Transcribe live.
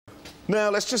Now,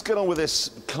 let's just get on with this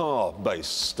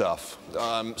car-based stuff.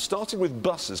 Starting with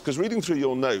buses, because reading through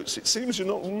your notes, it seems you're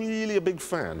not really a big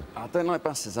fan. I don't like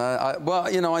buses.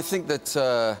 Well, you know, I think that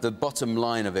the bottom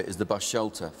line of it is the bus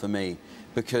shelter for me,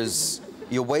 because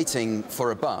you're waiting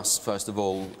for a bus, first of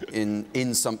all,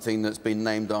 in something that's been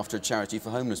named after a charity for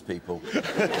homeless people.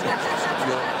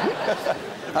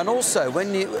 And also,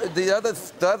 when the other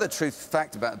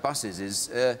fact about buses is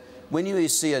when you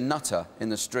see a nutter in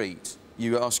the street,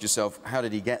 you ask yourself, how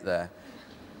did he get there?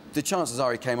 The chances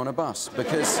are he came on a bus,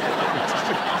 because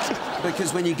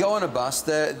when you go on a bus,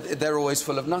 they're always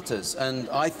full of nutters, and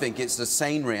I think it's the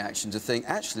sane reaction to think,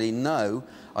 actually, no,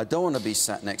 I don't want to be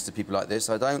sat next to people like this.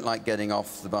 I don't like getting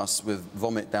off the bus with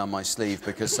vomit down my sleeve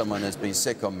because someone has been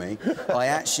sick on me. I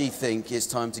actually think it's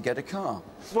time to get a car.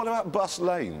 What about bus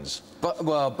lanes? But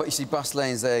you see, bus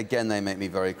lanes, they make me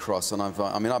very cross, and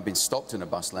I've been stopped in a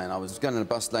bus lane. I was going in a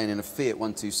bus lane in a Fiat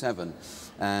 127,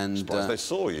 and... Surprised they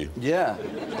saw you. Yeah.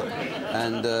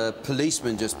 And a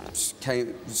policeman just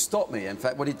stopped me. In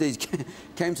fact, what he did, he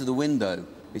came to the window.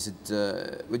 He said, do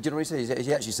you know what he said?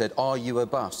 He actually said, "Are you a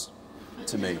bus?"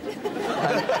 to me. And then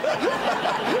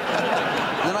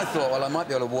I thought, well, I might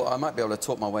be able to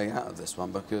talk my way out of this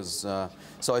one, because...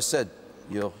 so I said,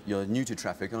 you're new to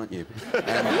traffic, aren't you?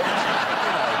 And,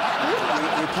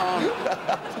 you can't...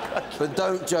 But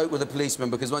don't joke with the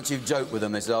policeman, because once you've joked with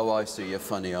them, they say, "Oh, I see, you're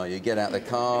funny, are you?" Get out the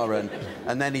car, and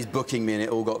then he's booking me, and it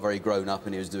all got very grown up,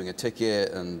 and he was doing a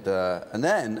ticket, and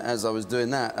then, as I was doing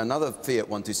that, another Fiat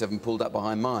 127 pulled up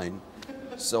behind mine.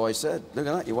 So I said, "Look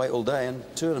at that, you wait all day, and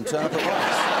two of them turn up at once."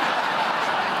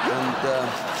 And...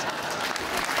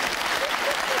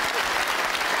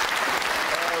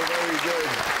 Oh, very good.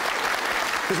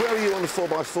 Because where are you on the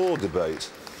 4x4 debate?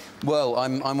 Well,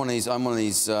 I'm one of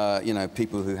these, you know,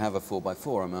 people who have a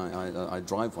 4x4. I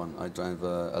drive one. I drive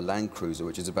a Land Cruiser,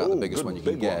 which is about the biggest one you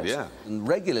can get. Yeah. And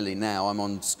regularly now, I'm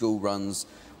on school runs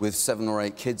with 7 or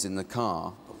 8 kids in the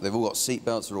car. They've all got seat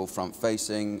belts, they're all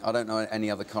front-facing. I don't know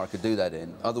any other car I could do that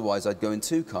in. Otherwise, I'd go in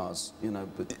 2 cars, you know.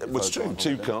 But it's true,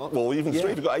 2 cars. Well, even 3.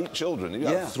 If you've got 8 children, you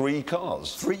have 3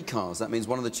 cars. 3 cars. That means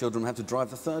one of the children will have to drive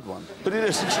the 3rd one. But it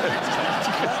isn't.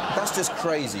 That's just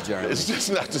crazy, Jeremy. It's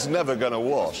just never going to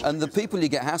wash. And the people you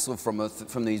get hassled from are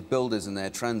from these builders and their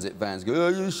transit vans go, "Oh,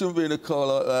 you shouldn't be in a car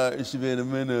like that. You should be in a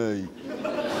Mini."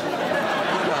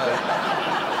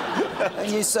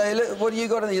 And you say, "Look, what do you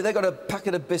got in there?" They've got a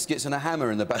packet of biscuits and a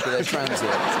hammer in the back of their transit.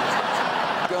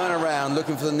 Going around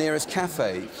looking for the nearest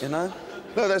cafe, you know?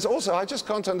 No, there's also, I just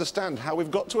can't understand how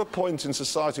we've got to a point in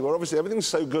society where obviously everything's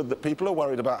so good that people are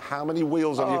worried about how many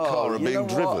wheels on your car are being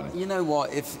driven. You know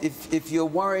what? If you're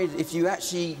worried, if you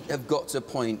actually have got to a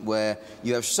point where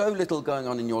you have so little going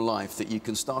on in your life that you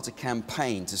can start a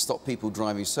campaign to stop people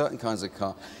driving certain kinds of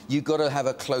car, you've got to have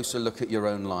a closer look at your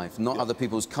own life, not other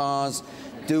people's cars.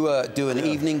 Do an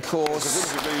evening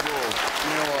course. You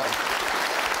know what?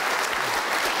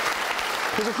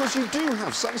 Because, of course, you do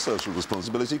have some social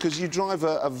responsibility because you drive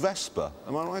a Vespa,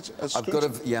 am I right? I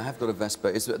have got a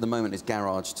Vespa. At the moment it's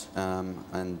garaged,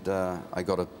 and I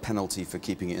got a penalty for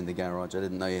keeping it in the garage. I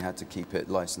didn't know you had to keep it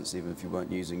licensed even if you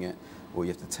weren't using it, or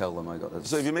you have to tell them I got this.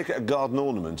 So if you make it a garden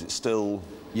ornament, it's still...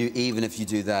 Even if you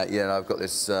do that, yeah, I've got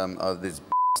this, these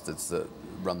bastards that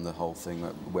run the whole thing,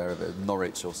 wherever,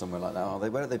 Norwich or somewhere like that. Are they?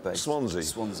 Where are they based? Swansea.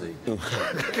 Swansea. Well,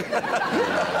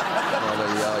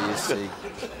 there you are, you see.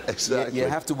 Exactly. You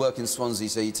have to work in Swansea,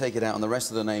 so you take it out on the rest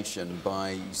of the nation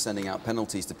by sending out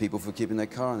penalties to people for keeping their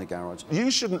car in the garage. You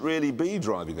shouldn't really be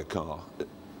driving a car,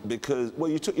 because,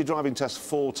 well, you took your driving test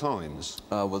 4 times.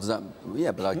 Well, does that...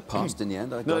 Yeah, but I passed in the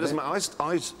end. No, it doesn't matter.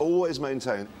 I always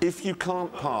maintain, if you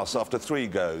can't pass after 3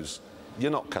 goes, you're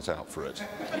not cut out for it.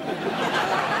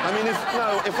 I mean, if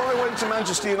I went to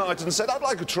Manchester United and said, "I'd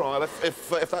like a trial,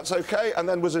 if that's OK," and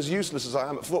then was as useless as I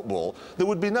am at football, there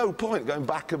would be no point going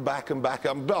back and back and back.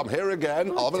 I'm here again.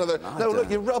 No, look,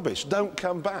 you're rubbish. Don't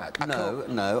come back.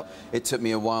 No. It took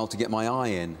me a while to get my eye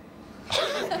in.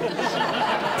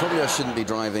 Probably I shouldn't be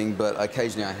driving, but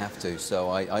occasionally I have to, so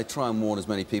I try and warn as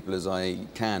many people as I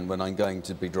can when I'm going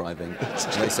to be driving.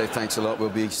 They say, "Thanks a lot, we'll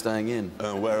be staying in."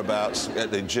 Whereabouts,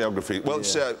 the geography. Well, it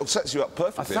sets you up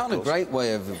perfectly. I found a great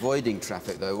way of avoiding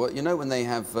traffic, though. You know when they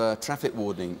have traffic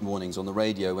warnings on the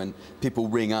radio when people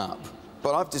ring up?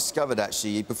 But I've discovered,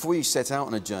 actually, before you set out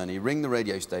on a journey, ring the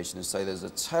radio station and say there's a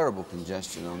terrible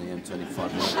congestion on the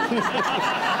M25.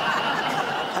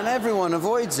 And everyone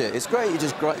avoids it. It's great, you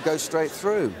just go straight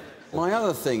through. My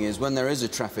other thing is when there is a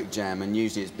traffic jam, and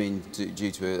usually it's been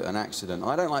due to an accident,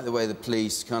 I don't like the way the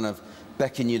police kind of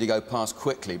beckon you to go past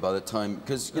quickly by the time,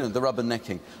 because, you know, the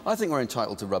rubbernecking. I think we're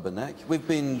entitled to rubberneck. We've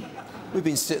been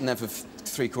sitting there for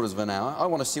 3/4 of an hour. I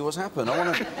want to see what's happened. I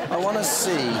want to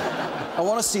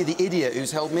see the idiot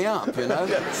who's held me up, you know?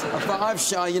 Yes.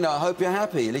 But you know, I hope you're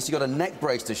happy. At least you got a neck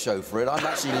brace to show for it. I'm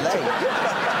actually late.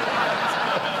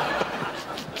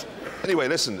 Anyway,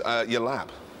 listen, your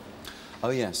lap. Oh,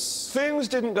 yes. Things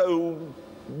didn't go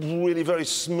really very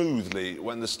smoothly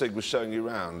when the Stig was showing you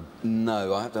around.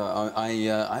 No, I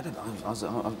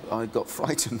got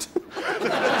frightened.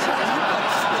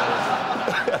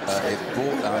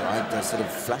 I had sort of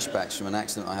flashbacks from an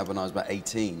accident I had when I was about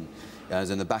 18. I was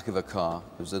in the back of a car.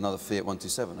 It was another Fiat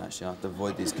 127, actually. I have to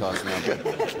avoid these cars now.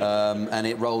 And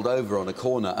it rolled over on a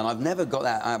corner. And I've never got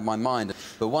that out of my mind.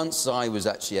 But once I was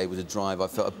actually able to drive, I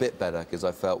felt a bit better, because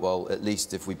I felt, well, at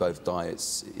least if we both die,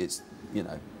 it's you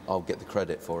know, I'll get the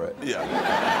credit for it. Yeah.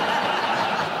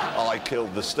 I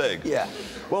killed the Stig. Yeah.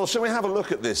 Well, shall we have a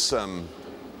look at this, well,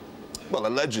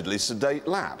 allegedly sedate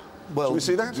lap? Well, shall we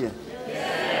see that? Yeah.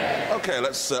 OK,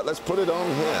 let's put it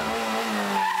on here.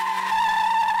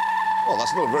 Oh,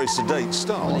 that's not a very sedate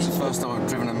start. It's the first time I've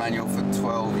driven a manual for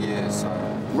 12 years, so...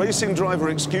 Racing driver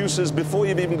excuses before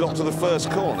you've even got to the first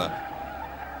corner.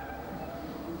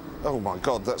 Oh, my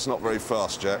God, that's not very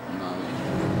fast, Jack. No.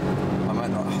 I might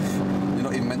not... You're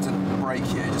not even meant to brake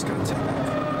here, you're just going to take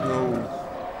that. No.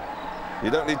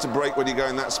 You don't need to brake when you're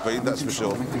going that speed, that's for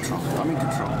sure. I'm in control. I'm in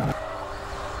control.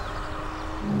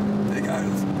 There you go.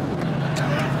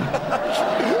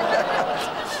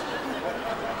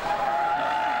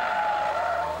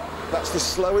 That's the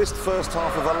slowest first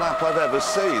half of a lap I've ever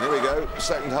seen. Here we go,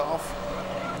 second half.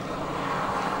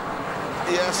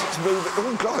 Yes, it's moving.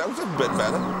 Oh, God, that was a bit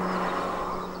better.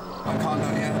 I can't do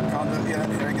it yet. Can't do it yet.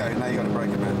 Here we go. Now you've got to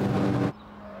brake a bit.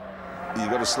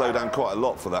 You've got to slow down quite a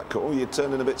lot for that cut. Oh, you're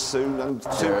turning a bit soon. And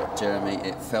Jeremy,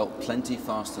 it felt plenty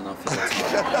fast enough for the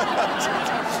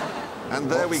time. And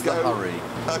there we go. Hurry?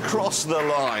 Across the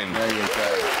line. There you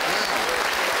go.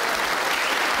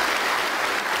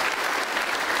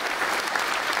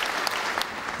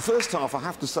 First half, I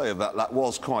have to say, of that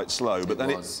was quite slow, but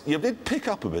then you did pick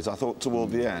up a bit, I thought,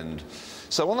 toward the end.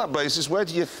 So on that basis, where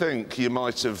do you think you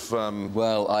might have...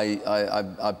 Well, I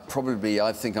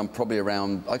think I'm probably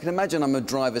around... I can imagine I'm a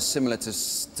driver similar to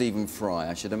Stephen Fry.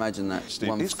 I should imagine that.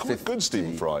 He's quite good,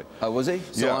 Stephen Fry. Oh, was he?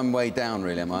 So yeah. I'm way down,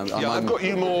 really, am I? I've got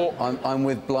you more... I'm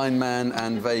with Blind Man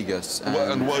and Vegas.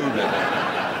 And Woden.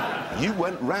 You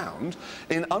went round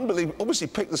in unbelievable... Obviously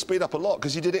picked the speed up a lot,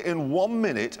 because you did it in 1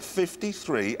 minute,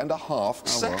 53.5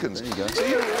 seconds. Well, there you go. So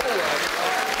you're all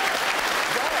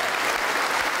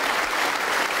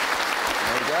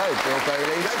Bill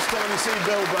Bailey. Next time you see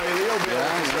Bill Bailey, he'll be able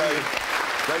to say,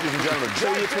 ladies and gentlemen,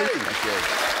 Joe, you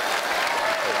please.